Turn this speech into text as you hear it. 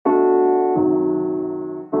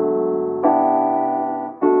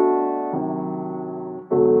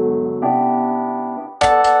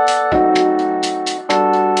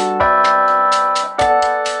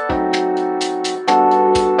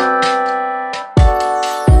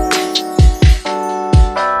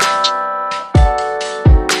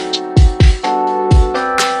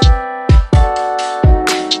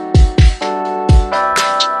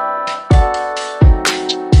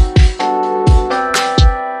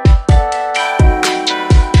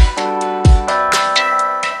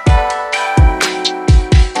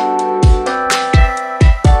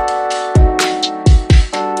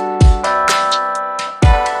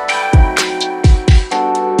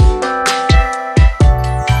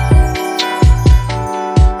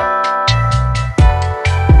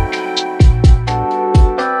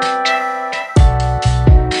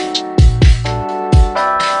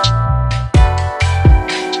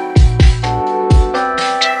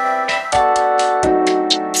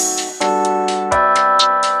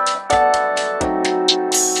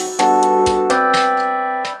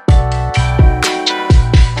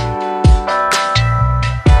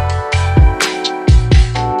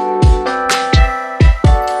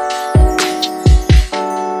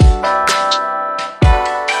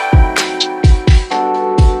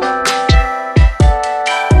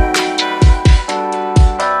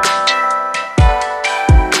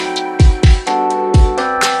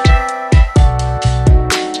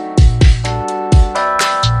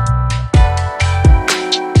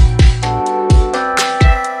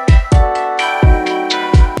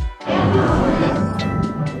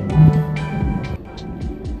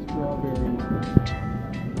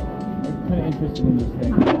kind of interested in this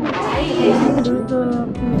thing.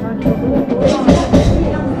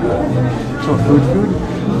 So food?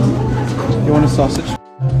 You want a sausage?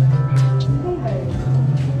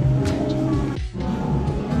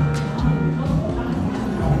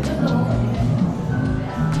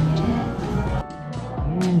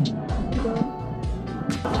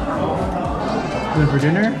 Good for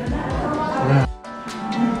dinner? Yeah.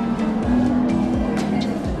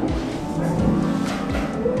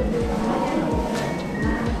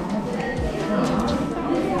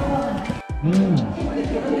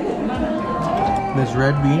 There's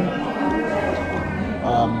red bean,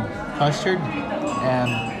 custard,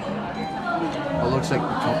 and what looks like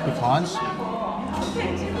pecans.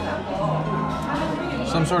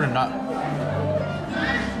 Some sort of nut.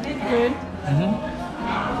 Good.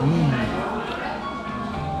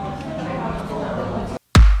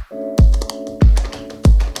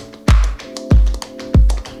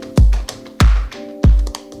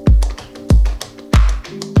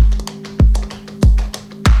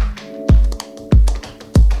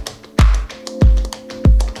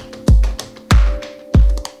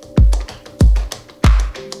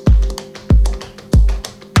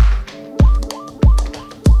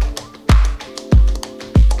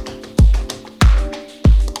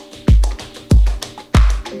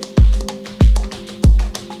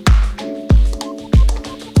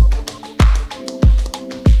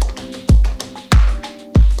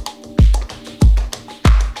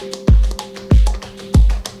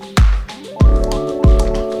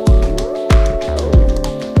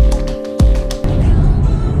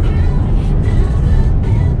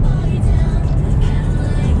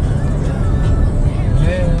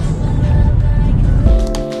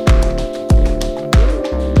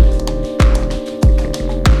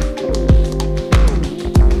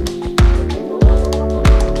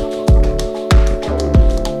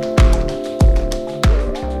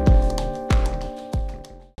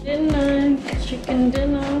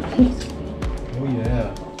 Oh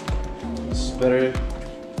yeah. This is better.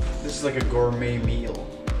 This is like a gourmet meal.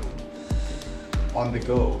 On the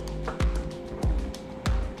go.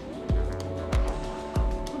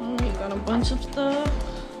 Oh, you got a bunch of stuff.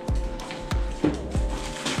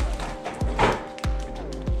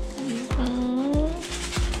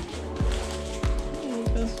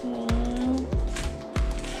 This one.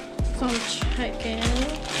 Some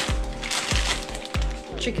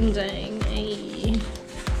chicken dang. Hey.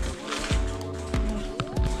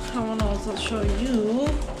 I want to also show you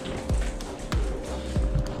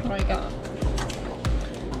what I got.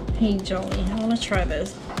 Hey Joey, I want to try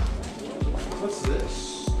this. What's this?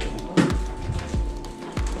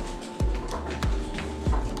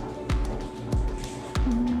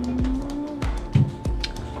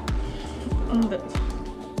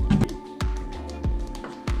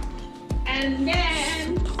 And then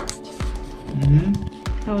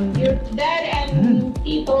Oh, your dad and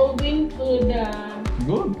people went to the,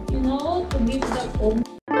 Good. you know, to give the home.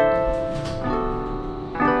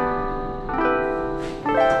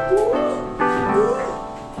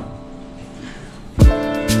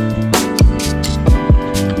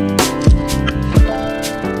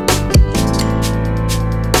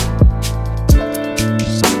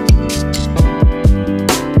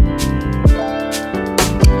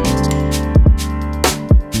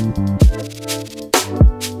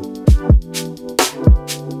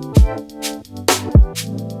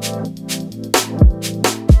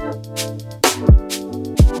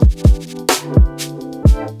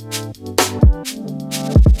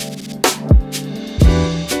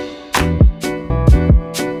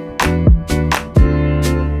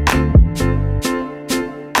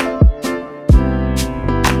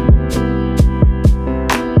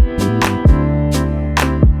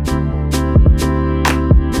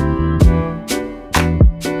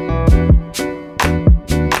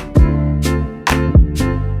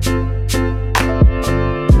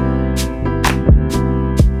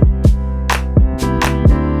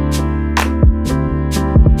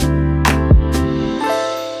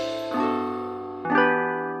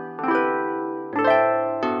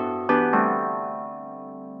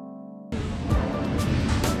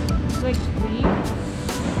 like sweet.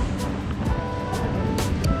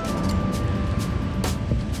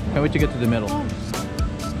 Can't wait to get to the middle. Oh.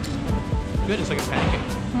 Good, it's like a pancake.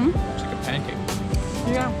 Hmm? It's like a pancake.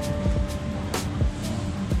 Yeah.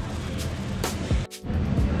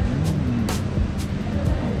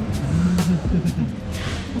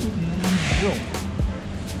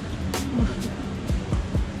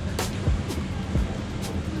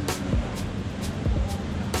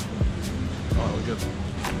 Oh, good.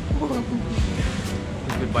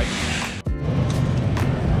 Good bite.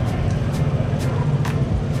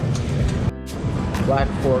 black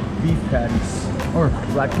pork beef patties or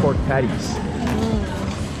black pork patties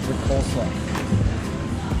with coleslaw.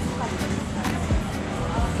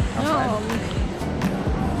 Oh.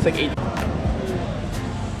 It's like 8.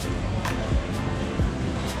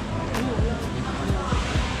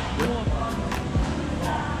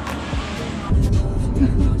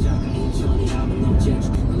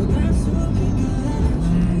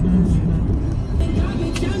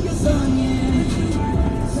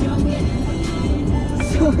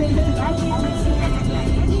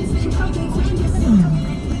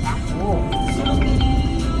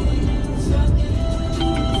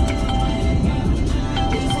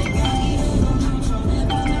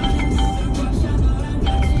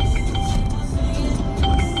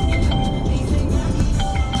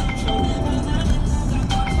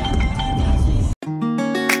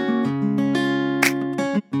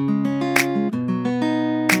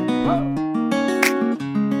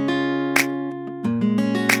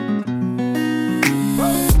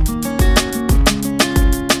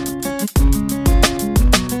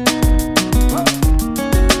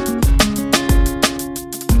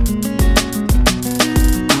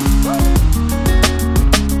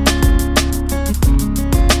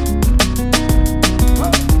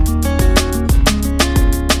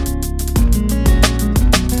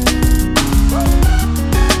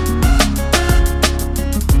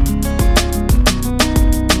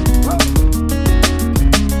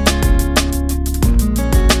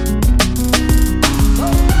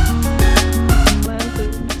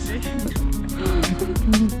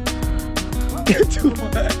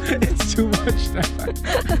 It's too much now.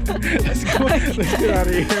 Let's go. Let's get out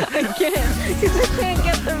of here. I can't, because I can't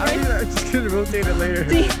get the right. I'm just gonna rotate it later.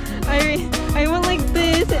 See, I went like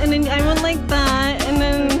this, and then I went like that, and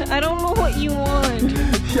then I don't know what you want.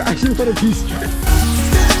 Yeah, I just want to be straight.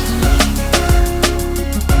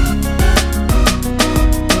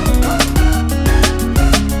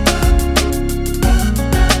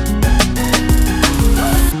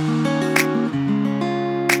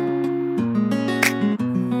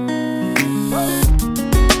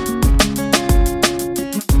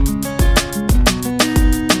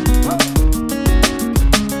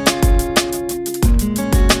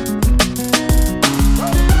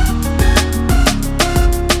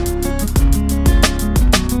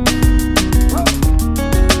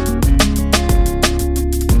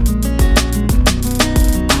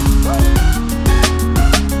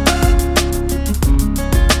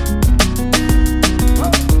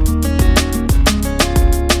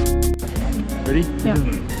 Ready? Yeah.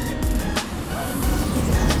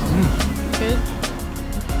 Good?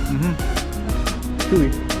 Chewy.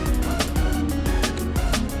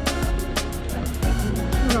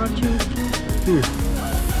 Not too. Chewy.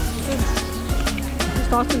 The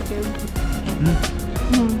sauce is good.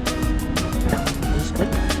 It's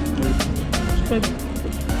good.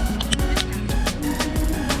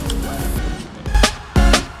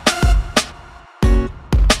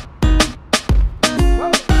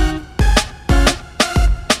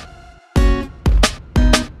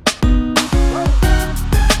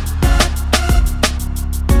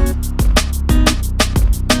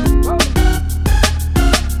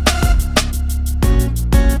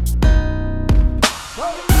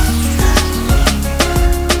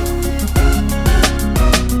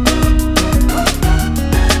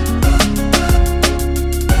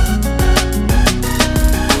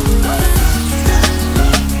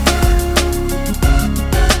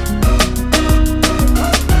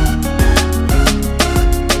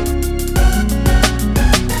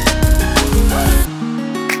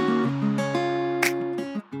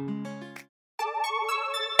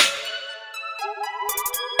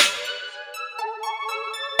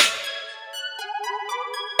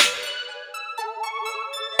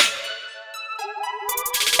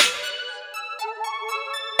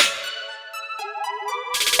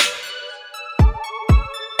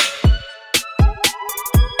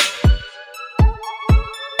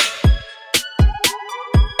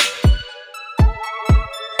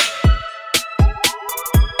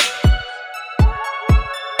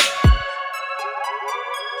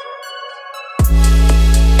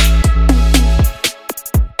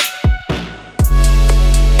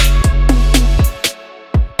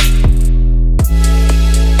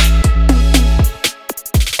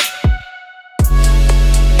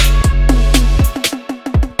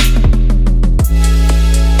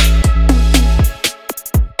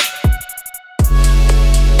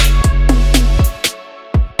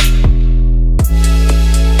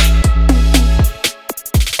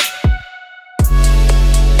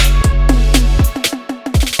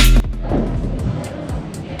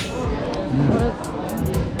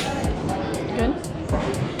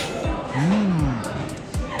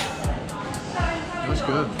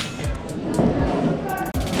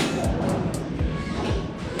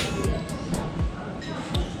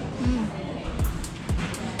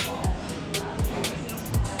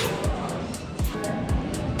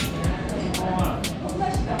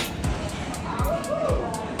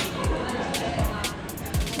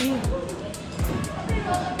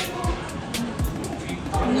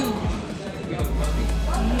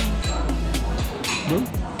 bro?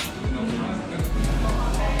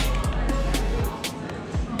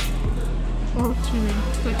 Or two.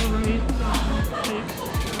 It's like a raised cake.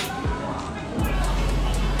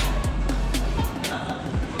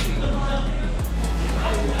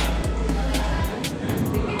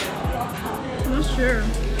 I'm not sure.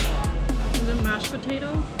 Is it mashed potato?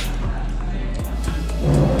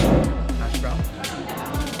 Hash brown.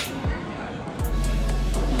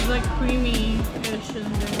 It's like creamy-ish in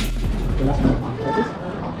there.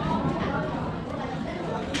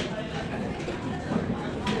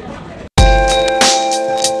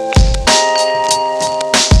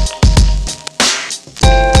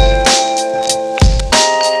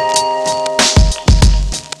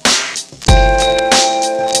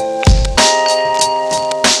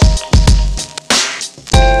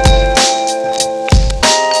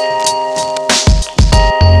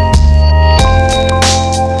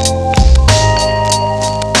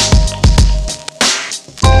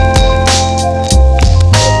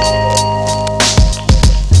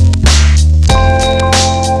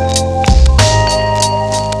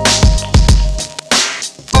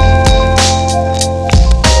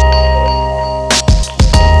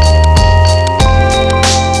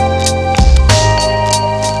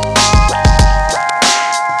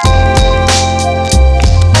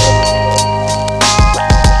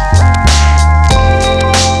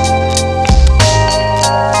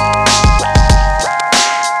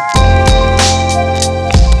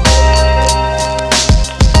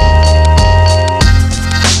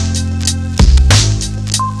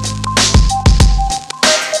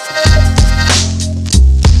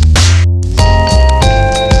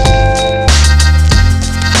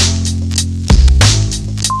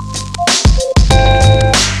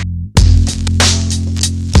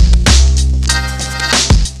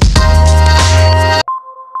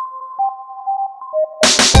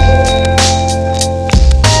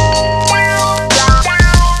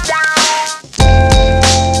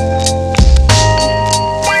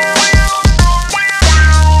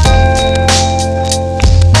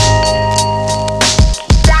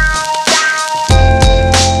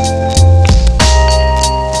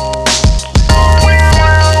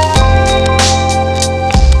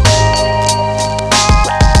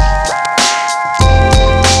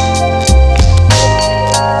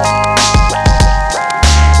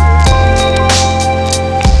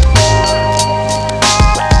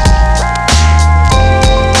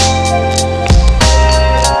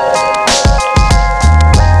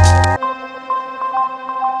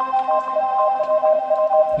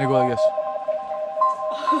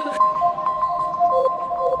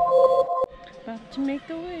 About to make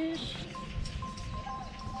a wish.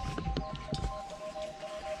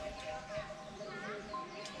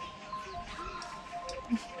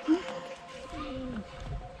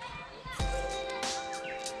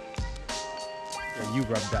 Yeah, you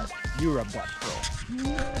rub that. You rub that, bro.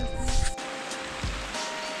 Yes.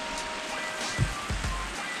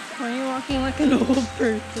 Why are you walking like an old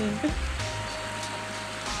person?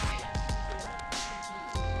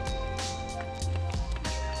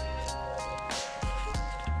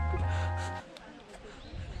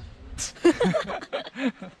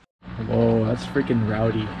 Whoa, that's freaking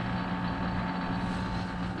rowdy.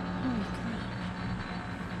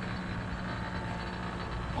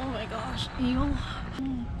 Oh my gosh, eel.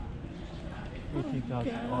 We think that's,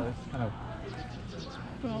 oh, it's kind of.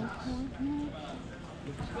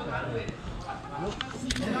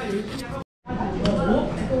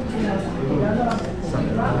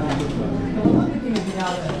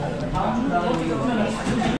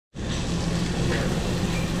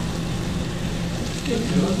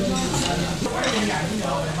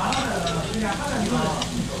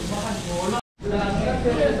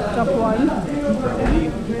 Top one.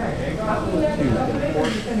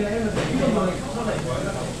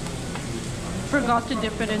 Forgot to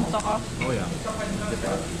dip it in sauce. Oh yeah.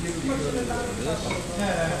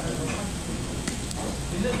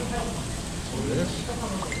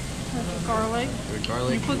 Garlic.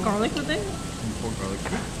 Garlic. You put garlic with it? Pour garlic.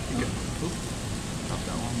 You get oop. Top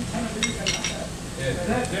that one.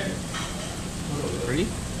 Ready?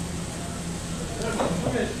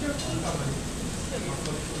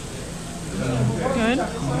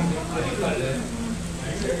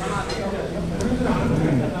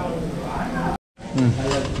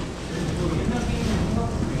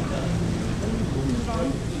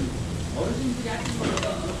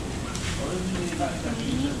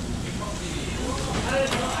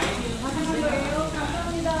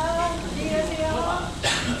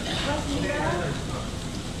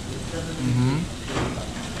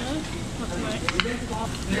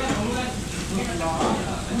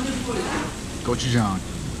 gochujang.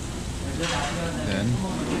 Then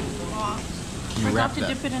you wrap to that.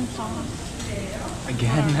 dip it in sauce.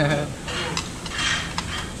 Again.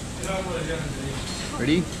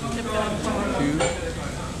 Ready? 2.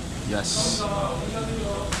 Yes.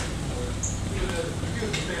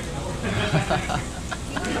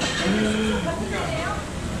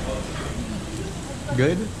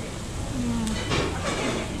 Good?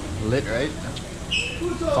 Lit, right?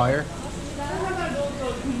 Fire?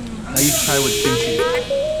 Now you try with kimchi.